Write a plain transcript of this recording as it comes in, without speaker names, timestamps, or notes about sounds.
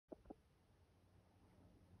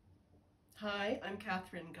Hi, I'm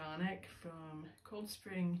Catherine Gonick from Cold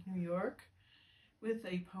Spring, New York, with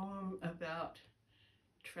a poem about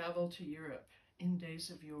travel to Europe in days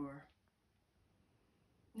of yore.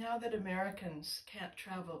 Now that Americans can't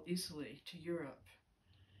travel easily to Europe,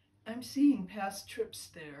 I'm seeing past trips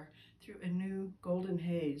there through a new golden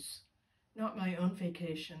haze, not my own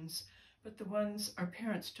vacations, but the ones our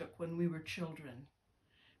parents took when we were children.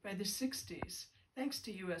 By the 60s, thanks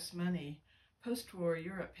to US money, post-war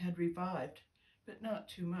Europe had revived, but not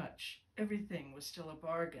too much. Everything was still a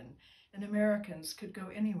bargain, and Americans could go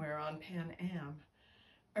anywhere on Pan Am.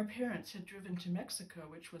 Our parents had driven to Mexico,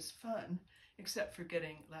 which was fun, except for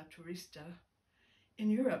getting La Turista.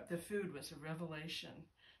 In Europe, the food was a revelation.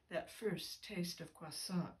 That first taste of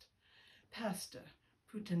croissant, pasta,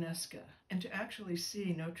 puttanesca, and to actually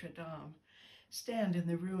see Notre Dame, stand in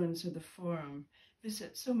the ruins of the Forum,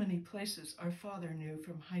 visit so many places our father knew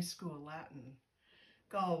from high school Latin.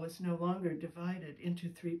 Gaul was no longer divided into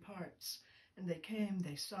three parts, and they came,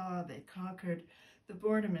 they saw, they conquered the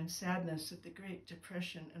boredom and sadness of the Great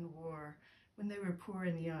Depression and war when they were poor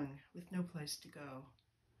and young with no place to go.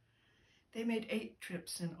 They made 8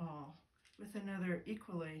 trips in all, with another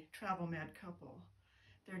equally travel-mad couple.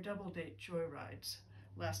 Their double-date joyrides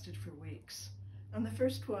lasted for weeks. On the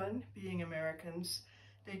first one, being Americans,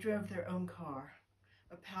 they drove their own car,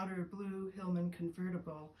 a powder blue Hillman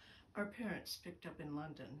convertible our parents picked up in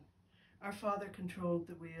London. Our father controlled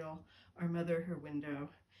the wheel, our mother her window.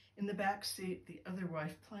 In the back seat, the other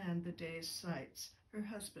wife planned the day's sights. Her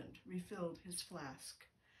husband refilled his flask.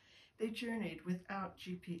 They journeyed without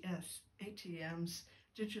GPS, ATMs,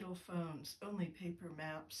 digital phones, only paper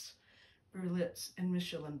maps, Berlitz, and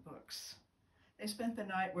Michelin books. They spent the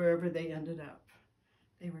night wherever they ended up.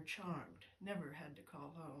 They were charmed, never had to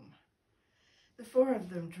call home. The 4 of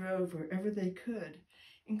them drove wherever they could,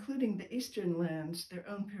 including the eastern lands their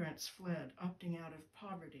own parents fled, opting out of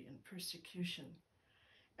poverty and persecution.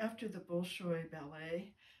 After the Bolshoi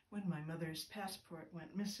Ballet, when my mother's passport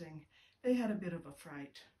went missing, they had a bit of a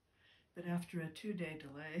fright. But after a 2-day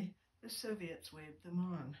delay, the Soviets waved them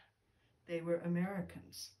on. They were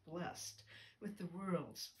Americans, blessed with the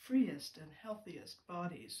world's freest and healthiest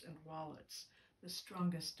bodies and wallets, the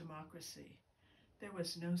strongest democracy. There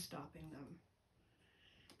was no stopping them.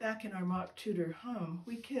 Back in our mock Tudor home,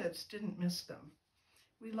 we kids didn't miss them.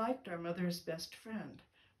 We liked our mother's best friend,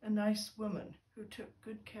 a nice woman who took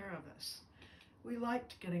good care of us. We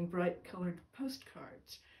liked getting bright-colored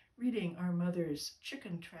postcards, reading our mother's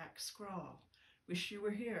chicken track scrawl, "Wish you were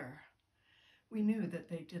here." We knew that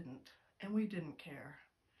they didn't, and we didn't care.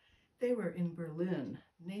 They were in Berlin,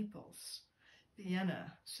 Naples,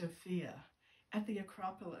 Vienna, Sofia, at the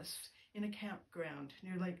Acropolis, in a campground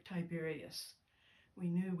near Lake Tiberias. We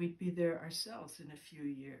knew we'd be there ourselves in a few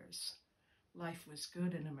years. Life was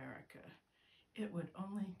good in America. It would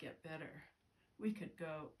only get better. We could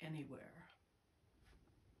go anywhere.